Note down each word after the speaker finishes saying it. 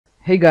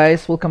Hey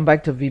guys, welcome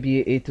back to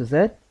VBA A to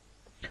Z.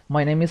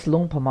 My name is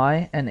Long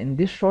Pamai, and in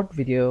this short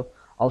video,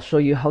 I'll show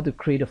you how to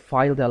create a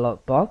file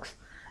dialog box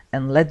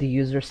and let the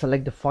user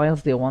select the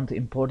files they want to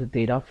import the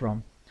data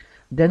from.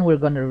 Then we're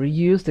going to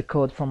reuse the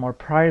code from our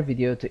prior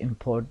video to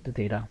import the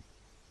data.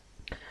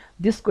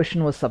 This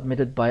question was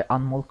submitted by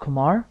Anmol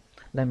Kumar.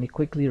 Let me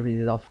quickly read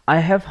it off. I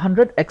have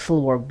 100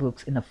 Excel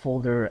workbooks in a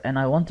folder and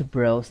I want to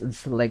browse and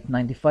select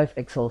 95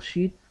 Excel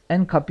sheet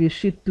and copy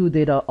sheet 2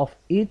 data of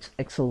each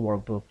Excel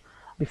workbook.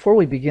 Before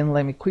we begin,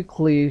 let me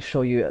quickly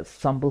show you a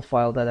sample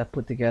file that I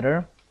put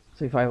together.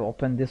 So if I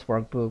open this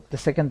workbook, the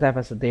second tab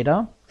has the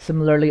data.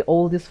 Similarly,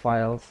 all these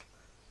files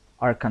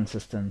are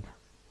consistent.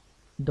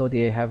 Though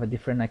they have a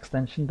different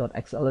extension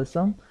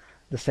 .xlsm,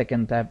 the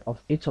second tab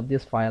of each of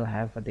these files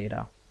have a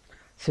data.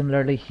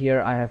 Similarly, here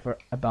I have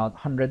about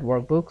 100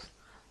 workbooks,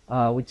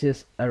 which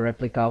is a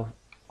replica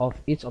of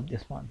each of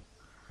this one.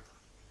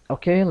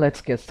 Okay,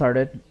 let's get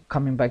started.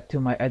 Coming back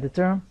to my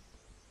editor.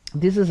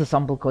 This is a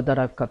sample code that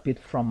I've copied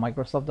from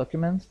Microsoft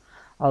Documents.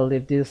 I'll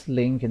leave this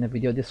link in the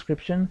video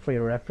description for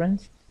your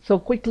reference. So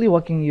quickly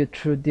walking you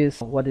through this,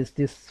 what is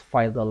this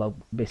file dialog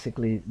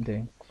basically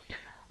doing?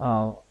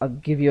 I'll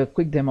give you a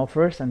quick demo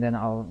first and then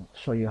I'll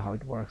show you how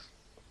it works.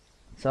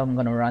 So I'm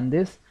gonna run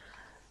this.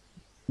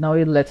 Now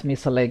it lets me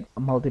select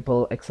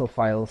multiple Excel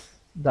files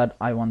that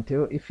I want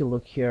to. If you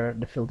look here,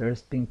 the filter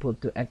is being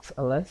put to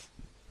XLS.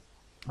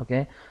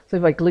 Okay, so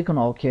if I click on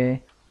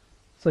OK,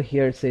 so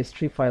here it says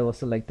 3 files was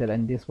selected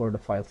and these were the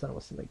files that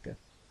was selected.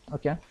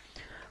 Okay,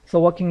 so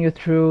walking you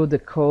through the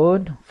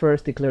code,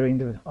 first declaring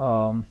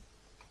the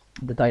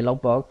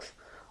dialog box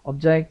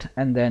object,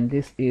 and then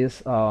this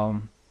is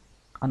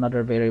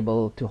another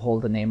variable to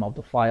hold the name of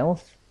the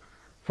files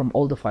from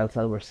all the files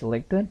that were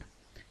selected.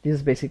 This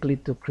is basically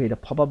to create a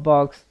pop-up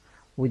box.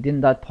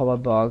 Within that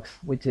pop-up box,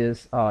 which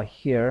is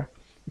here,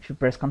 if you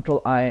press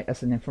Ctrl I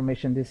as an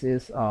information, this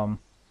is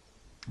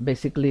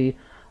basically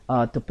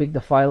to pick the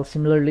file.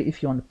 Similarly,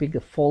 if you want to pick a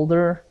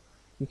folder,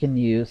 you can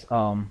use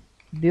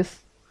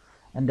this,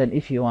 and then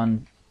if you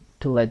want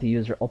to let the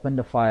user open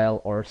the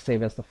file or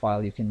save as the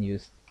file, you can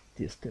use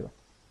this too.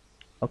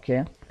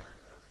 Okay,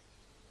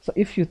 so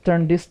if you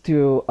turn this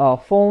to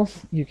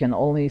false, you can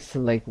only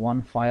select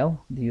one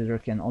file. The user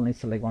can only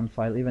select one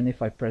file. Even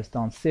if I press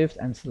down shift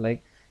and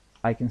select,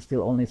 I can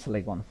still only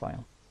select one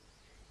file.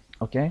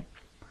 Okay,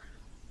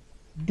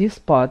 this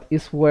part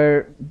is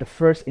where the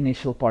first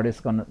initial part is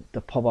gonna,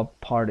 the pop-up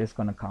part is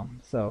gonna come.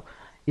 So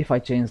if I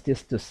change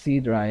this to C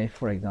drive,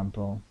 for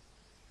example,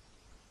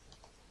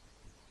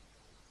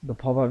 the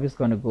pop-up is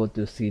gonna go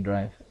to C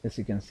drive. As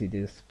you can see,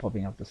 this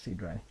popping up to C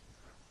drive.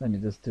 Let me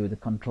just do the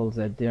Control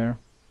Z there.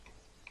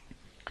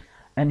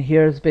 And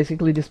here's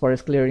basically this part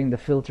is clearing the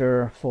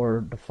filter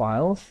for the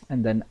files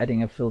and then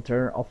adding a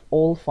filter of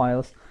all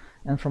files,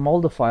 and from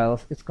all the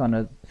files it's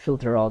gonna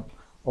filter out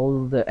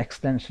all the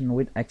extension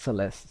with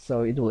XLS.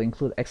 So it will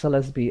include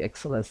XLSB,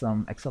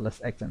 XLSM,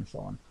 XLSX, and so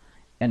on,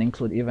 and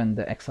include even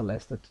the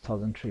XLS, the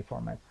 2003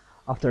 format.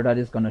 After that,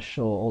 it's going to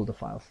show all the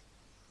files.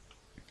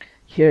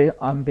 Here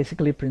I'm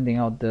basically printing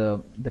out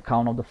the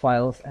count of the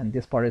files, and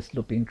this part is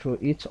looping through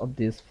each of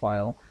these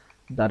files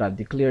that I've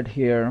declared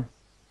here,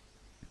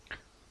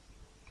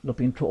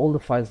 looping through all the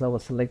files that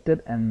was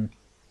selected and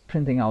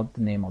printing out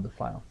the name of the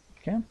file.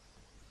 Okay,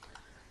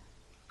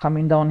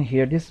 coming down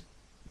here,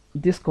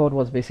 this code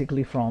was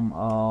basically from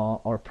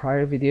our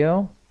prior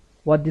video.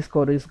 What this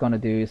code is going to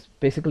do is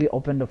basically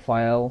open the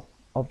file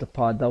of the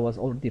path that was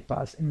already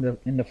passed in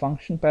the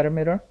function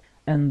parameter,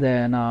 and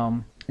then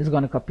it's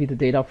going to copy the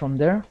data from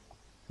there.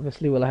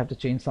 Obviously we'll have to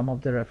change some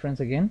of the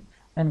reference again,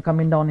 and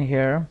coming down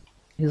here,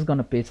 he's going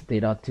to paste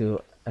data to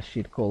a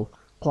sheet called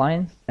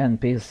client and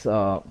paste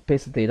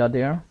the data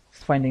there.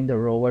 It's finding the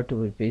row where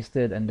to be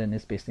pasted, and then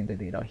it's pasting the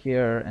data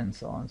here and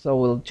so on. So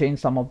we'll change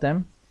some of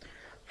them.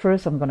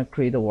 First, I'm going to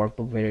create a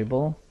workbook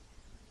variable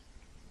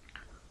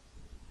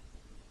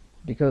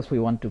because we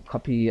want to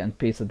copy and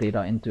paste the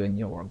data into a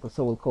new workbook.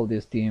 So we'll call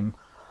this team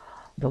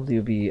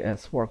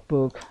WBS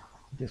workbook.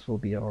 This will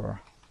be our,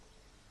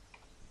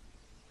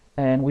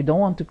 and we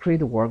don't want to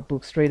create a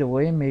workbook straight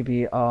away.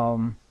 Maybe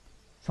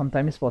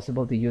sometimes it's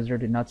possible the user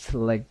did not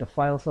select the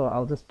file, so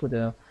I'll just put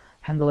a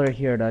handler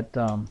here that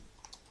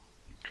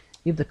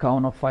if the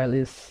count of file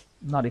is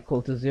not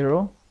equal to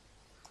 0,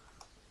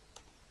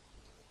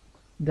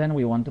 then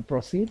we want to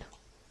proceed.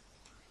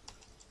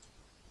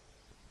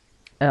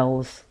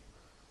 Else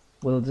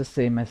we'll just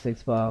say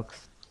message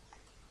box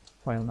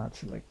file not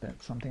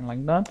selected, something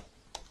like that.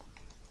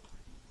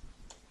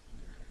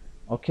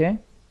 Okay,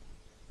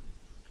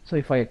 so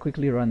if I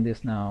quickly run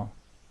this now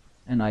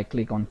and I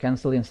click on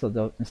cancel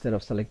instead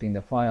of selecting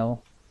the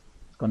file,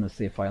 it's going to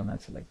say file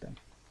not selected.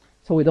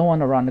 So we don't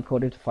want to run the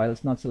code if the file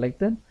is not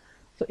selected.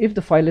 So if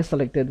the file is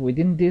selected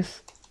within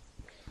this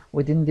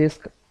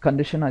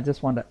condition, I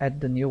just want to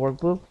add the new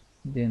workbook,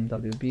 then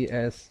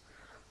WBS.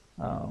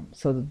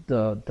 So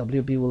the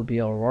WB will be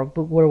our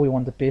workbook where we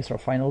want to paste our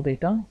final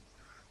data.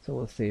 So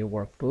we'll say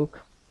workbook,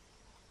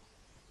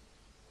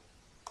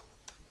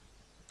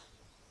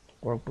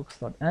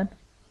 workbooks.add.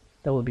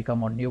 That will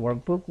become our new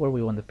workbook where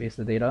we want to paste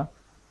the data.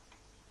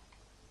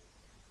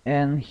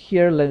 And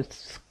here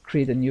let's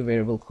create a new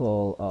variable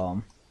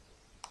called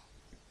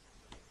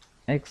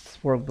x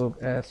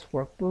workbook as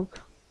workbook.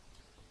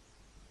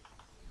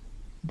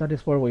 That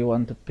is where we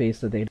want to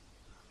paste the data.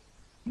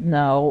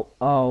 Now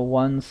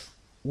once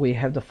we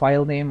have the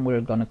file name,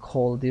 we're gonna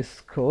call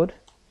this code.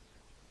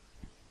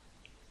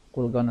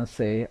 We're gonna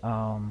say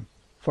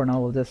for now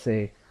we'll just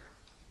say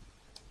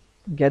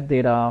get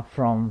data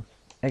from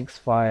X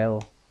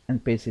file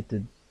and paste it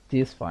to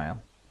this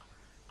file.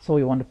 So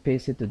we want to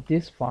paste it to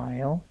this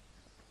file,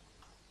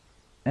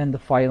 and the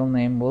file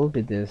name will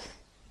be this.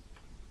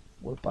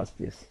 We'll pass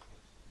this,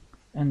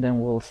 and then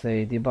we'll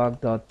say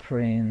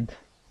debug.print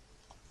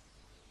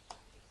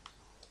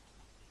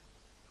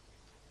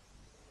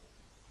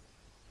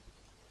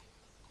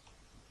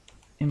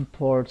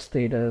import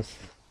status,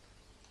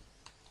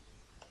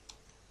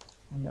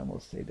 and then we'll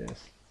say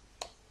this.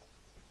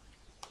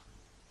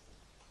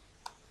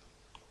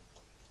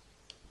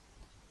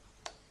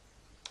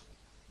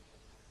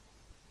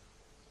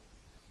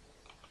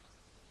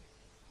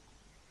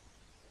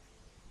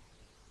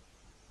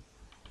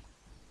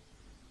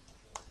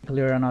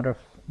 Clear another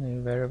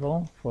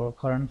variable for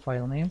current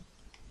file name.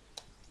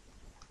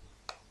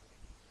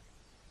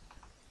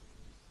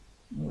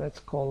 Let's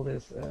call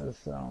this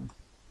as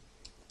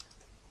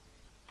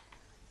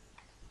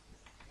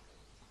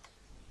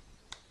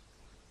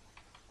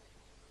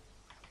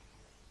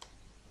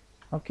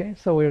okay,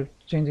 so we're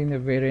changing the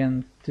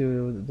variant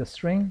to the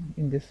string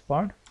in this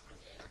part,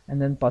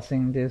 and then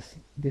passing this.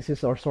 This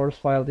is our source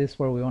file. This is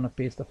where we want to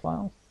paste the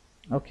file.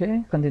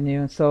 Okay,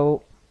 continue.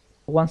 So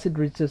once it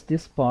reaches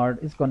this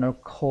part, it's gonna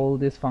call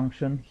this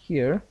function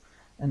here,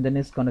 and then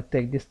it's gonna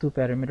take these two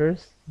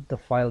parameters, the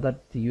file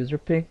that the user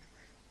picked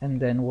and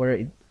then where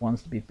it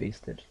wants to be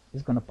pasted.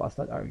 It's gonna pass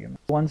that argument.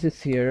 Once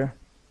it's here,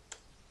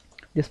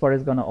 this part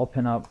is gonna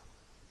open up.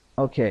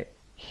 Okay,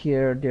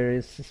 here there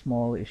is a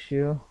small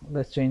issue.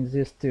 Let's change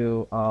this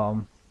to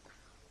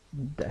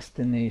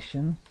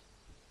destination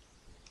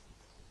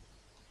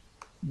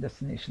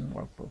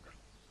workbook,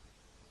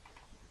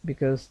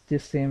 because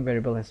this same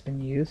variable has been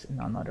used in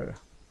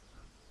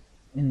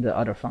the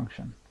other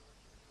function.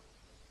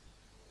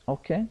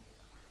 Okay,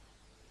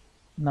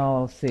 now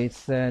I'll say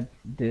set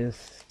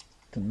this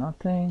to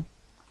nothing.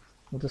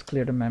 We'll just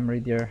clear the memory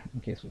there in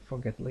case we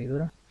forget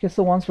later. Okay,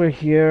 so once we're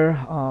here,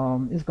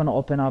 it's gonna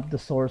open up the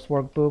source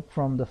workbook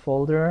from the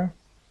folder,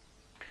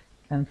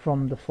 and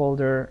from the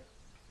folder,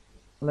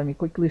 let me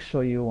quickly show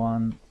you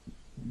one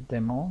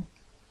demo.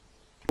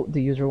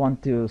 The user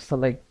wants to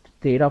select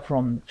data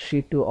from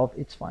sheet 2 of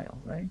each file,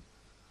 right?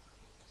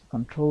 So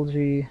Control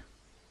G,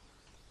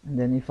 and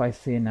then if I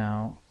say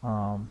now,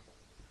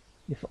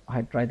 if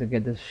I try to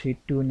get the sheet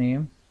 2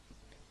 name,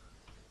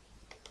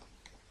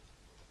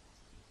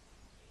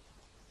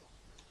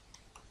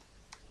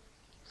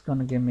 it's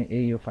gonna give me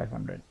AU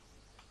 500,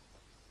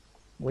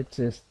 which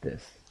is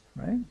this,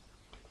 right?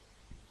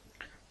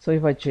 So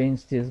if I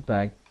change this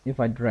back, if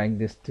I drag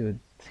this to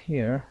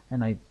here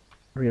and I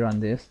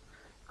rerun this,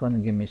 it's gonna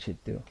give me sheet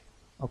 2.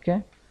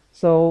 Okay,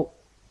 so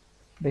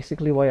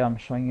basically why I'm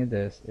showing you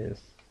this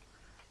is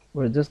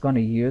we're just going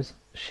to use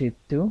sheet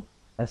 2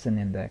 as an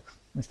index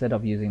instead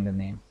of using the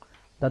name.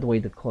 That way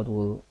the code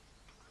will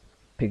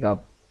pick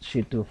up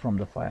sheet 2 from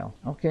the file.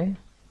 Okay,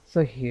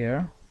 so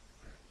here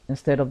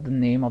instead of the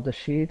name of the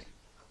sheet,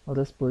 I'll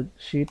just put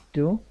sheet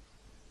 2,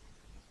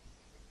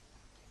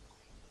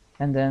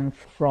 and then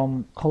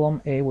from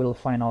column A we'll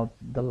find out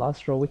the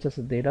last row, which is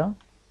the data,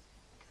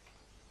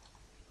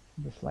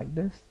 just like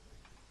this.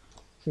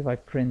 So if I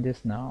print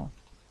this now,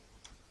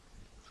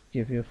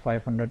 give you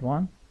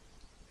 501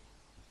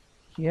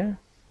 here.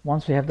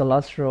 Once we have the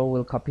last row,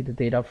 we'll copy the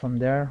data from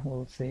there.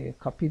 We'll say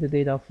copy the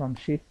data from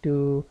sheet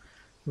 2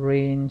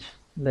 range.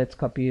 Let's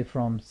copy it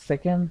from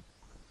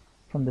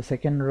the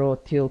second row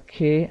till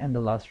K and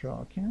the last row.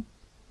 Okay,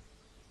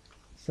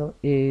 so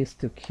A is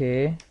to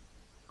K,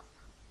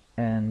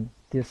 and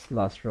this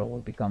last row will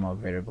become a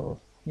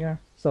variable here.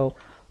 So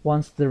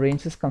once the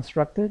range is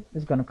constructed,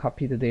 it's going to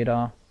copy the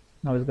data.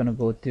 Now it's going to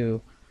go to,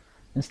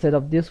 instead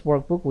of this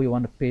workbook, we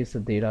want to paste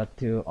the data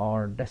to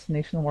our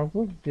destination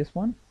workbook, this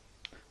one.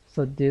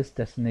 So this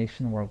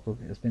destination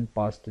workbook has been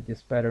passed to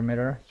this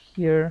parameter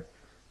here,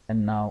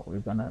 and now we're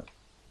gonna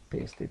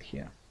paste it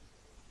here.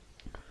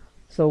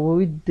 So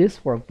with this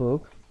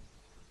workbook,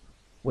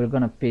 we're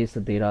gonna paste the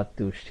data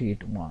to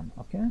sheet 1.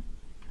 Okay,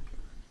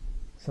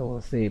 so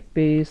we'll say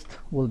paste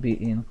will be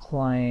in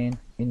client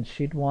in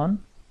sheet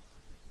 1.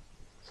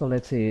 So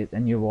let's say a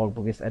new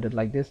workbook is added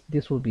like this.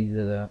 This will be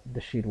the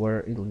sheet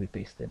where it will be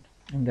pasted,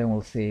 and then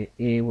we'll say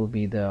A will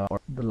be the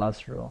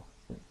last row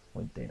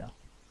with data.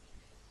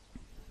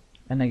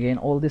 And again,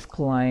 all this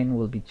client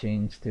will be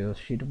changed to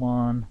sheet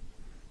 1,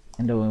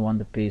 and then we want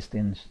to paste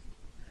in.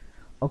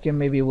 Okay,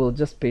 maybe we'll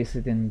just paste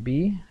it in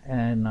B,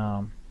 and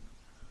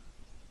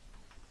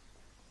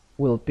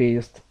we'll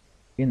paste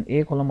in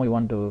A column. We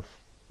want to,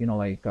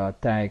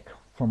 tag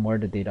from where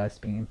the data is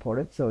being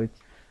imported. So it's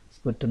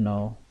good to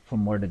know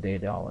from where the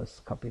data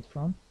was copied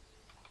from.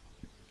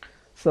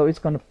 So it's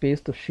going to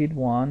paste to sheet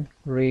 1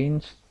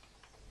 range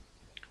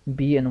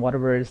B, and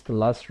whatever is the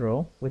last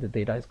row with the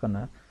data is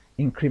gonna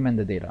increment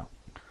the data.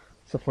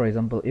 So for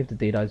example, if the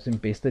data is being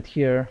pasted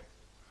here,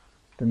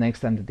 the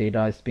next time the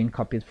data is being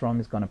copied from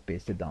is gonna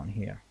paste it down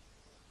here,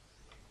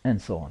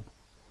 and so on.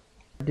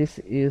 This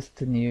is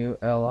the new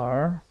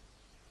LR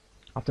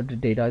after the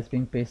data is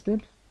being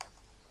pasted.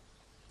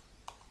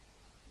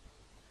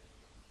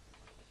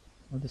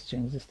 I'll just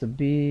change this to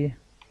B,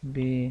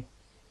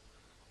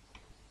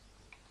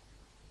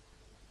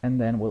 and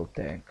then we'll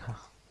take,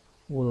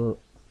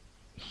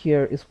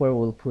 here is where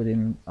we'll put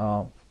in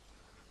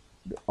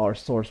our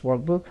source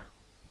workbook.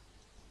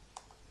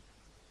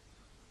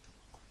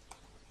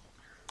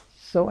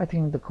 So I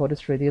think the code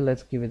is ready.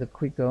 Let's give it a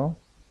quick go.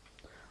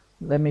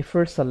 Let me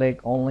first select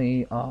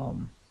only a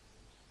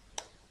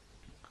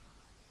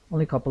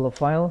couple of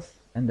files,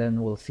 and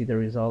then we'll see the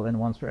result, and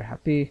once we're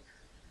happy,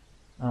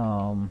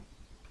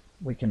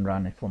 we can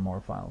run it for more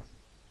files.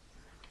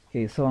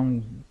 Okay, so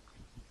I'm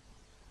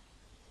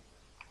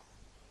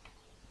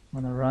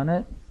gonna run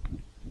it.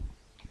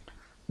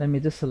 Let me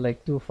just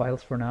select 2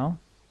 files for now.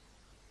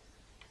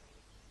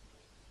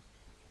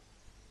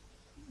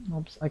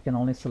 Oops, I can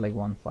only select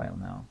 1 file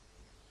now.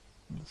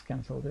 Let's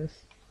cancel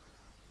this.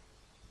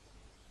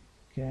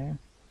 Okay,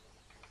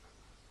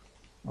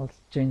 I'll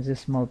change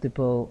this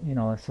multiple,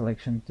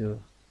 selection to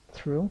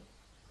through.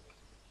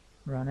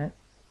 Run it,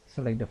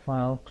 select the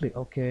file, click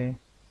OK,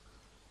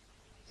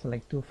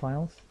 select 2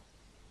 files.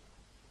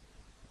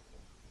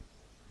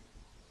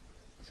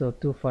 So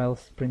 2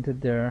 files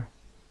printed there.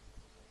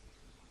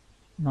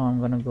 Now I'm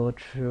gonna go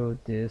through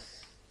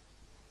this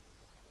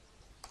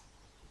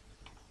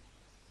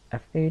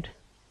F8.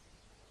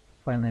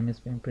 File name is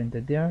being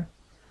printed there.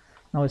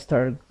 Now it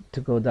started to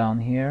go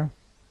down here.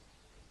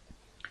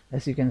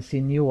 As you can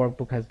see, new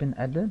workbook has been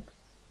added.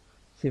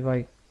 See if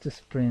I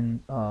just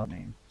print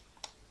name.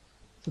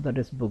 So that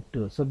is book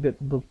 2. So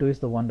book 2 is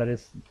the one that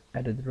is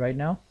added right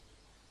now.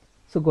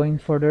 So going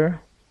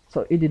further,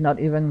 so it did not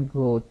even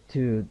go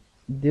to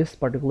this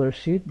particular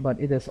sheet, but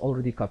it has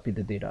already copied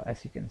the data,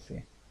 as you can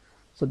see.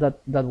 So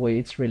that way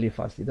it's really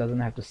fast. It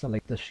doesn't have to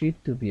select the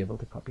sheet to be able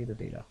to copy the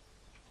data.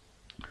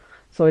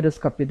 So it has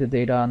copied the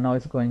data. Now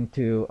it's going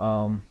to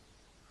our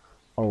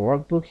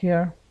workbook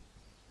here,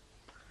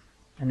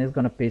 and it's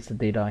going to paste the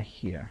data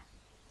here.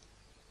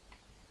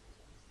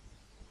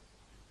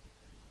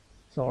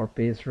 So our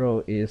paste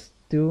row is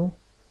 2.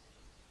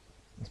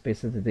 It's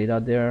pasted the data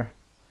there.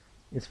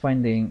 It's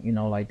finding,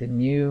 like the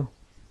new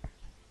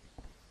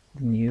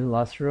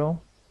last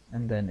row,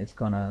 and then it's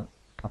gonna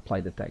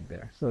apply the tag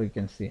there. So you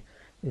can see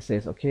it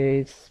says, okay,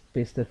 it's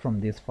pasted from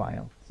this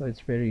file. So it's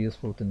very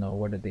useful to know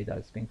where the data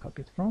is being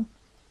copied from.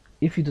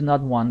 If you do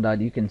not want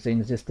that, you can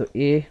change this to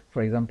A,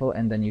 for example,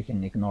 and then you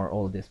can ignore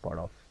all this part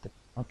of it.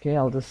 Okay,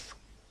 I'll just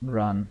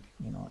run,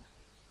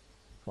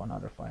 for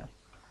another file.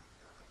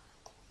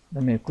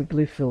 Let me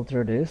quickly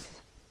filter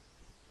this.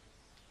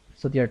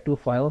 So there are 2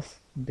 files.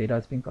 Data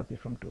is being copied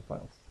from 2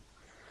 files.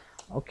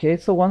 Okay,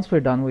 so once we're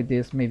done with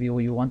this, maybe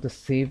we want to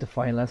save the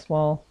file as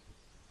well.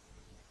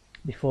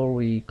 Before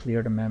we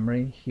clear the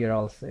memory, here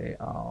I'll say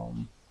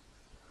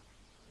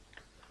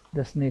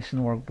destination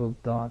workbook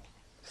dot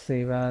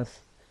save as,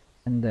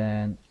 and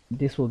then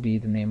this will be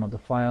the name of the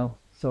file.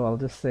 So I'll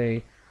just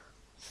say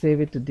save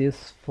it to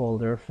this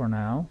folder for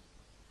now.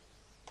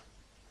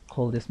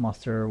 Call this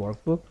master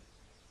workbook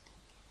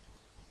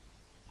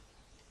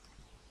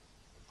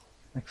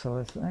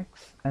XLSX,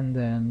 and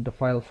then the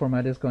file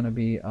format is going to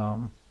be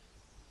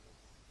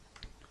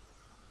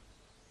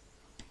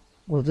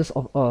we'll just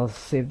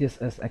save this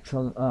as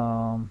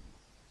XML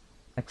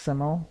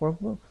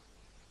workbook.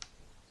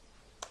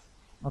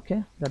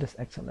 Okay, that is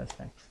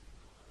XLSX.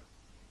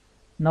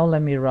 Now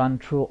let me run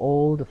through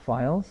all the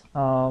files.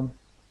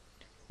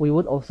 We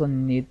would also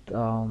need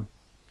to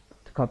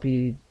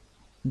copy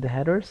the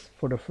headers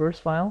for the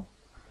first file.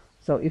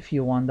 So if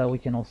you want that, we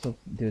can also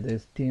do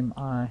this team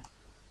I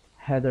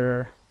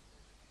header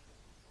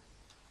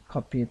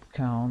copied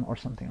count or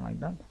something like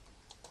that.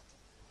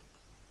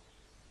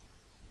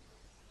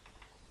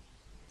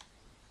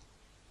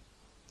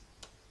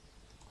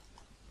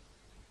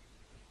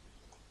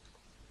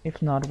 If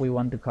not, we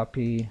want to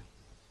copy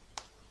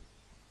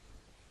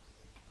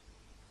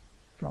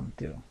from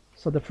 2.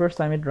 So the first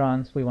time it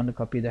runs, we want to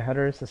copy the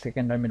headers. The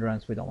second time it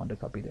runs, we don't want to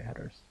copy the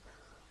headers.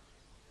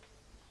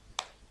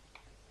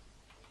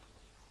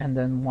 And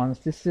then once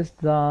this is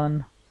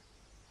done,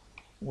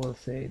 we'll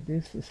say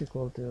this is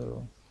equal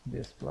to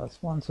this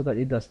plus 1, so that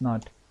it does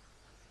not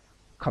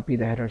copy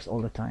the headers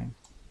all the time.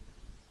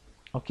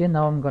 Okay,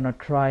 now I'm gonna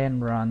try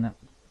and run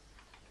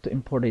to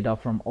import data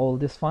from all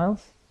these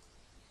files.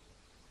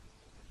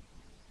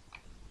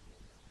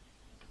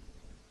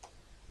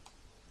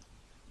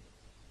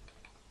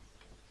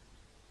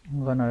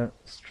 I'm gonna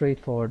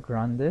straightforward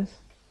run this.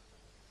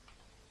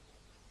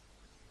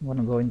 I'm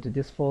gonna go into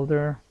this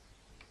folder.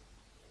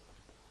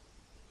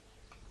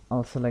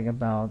 I'll select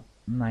about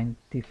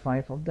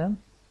 95 of them.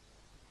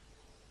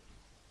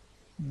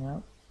 Yeah,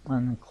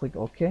 and click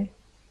OK.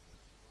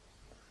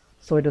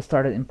 So it has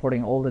started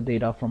importing all the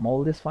data from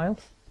all these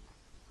files.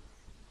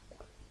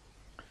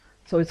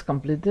 So it's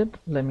completed.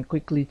 Let me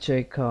quickly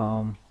check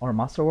our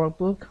master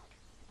workbook.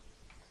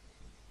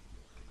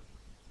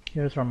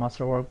 Here's our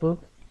master workbook.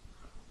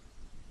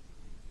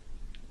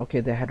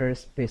 Okay, the header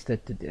is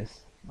pasted to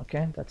this.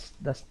 Okay, that's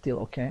still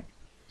okay.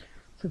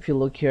 So if you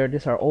look here,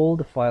 these are all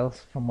the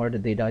files from where the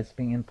data is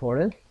being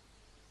imported,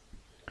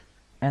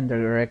 and the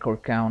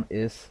record count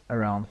is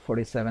around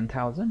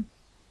 47,000.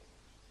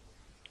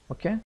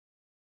 Okay,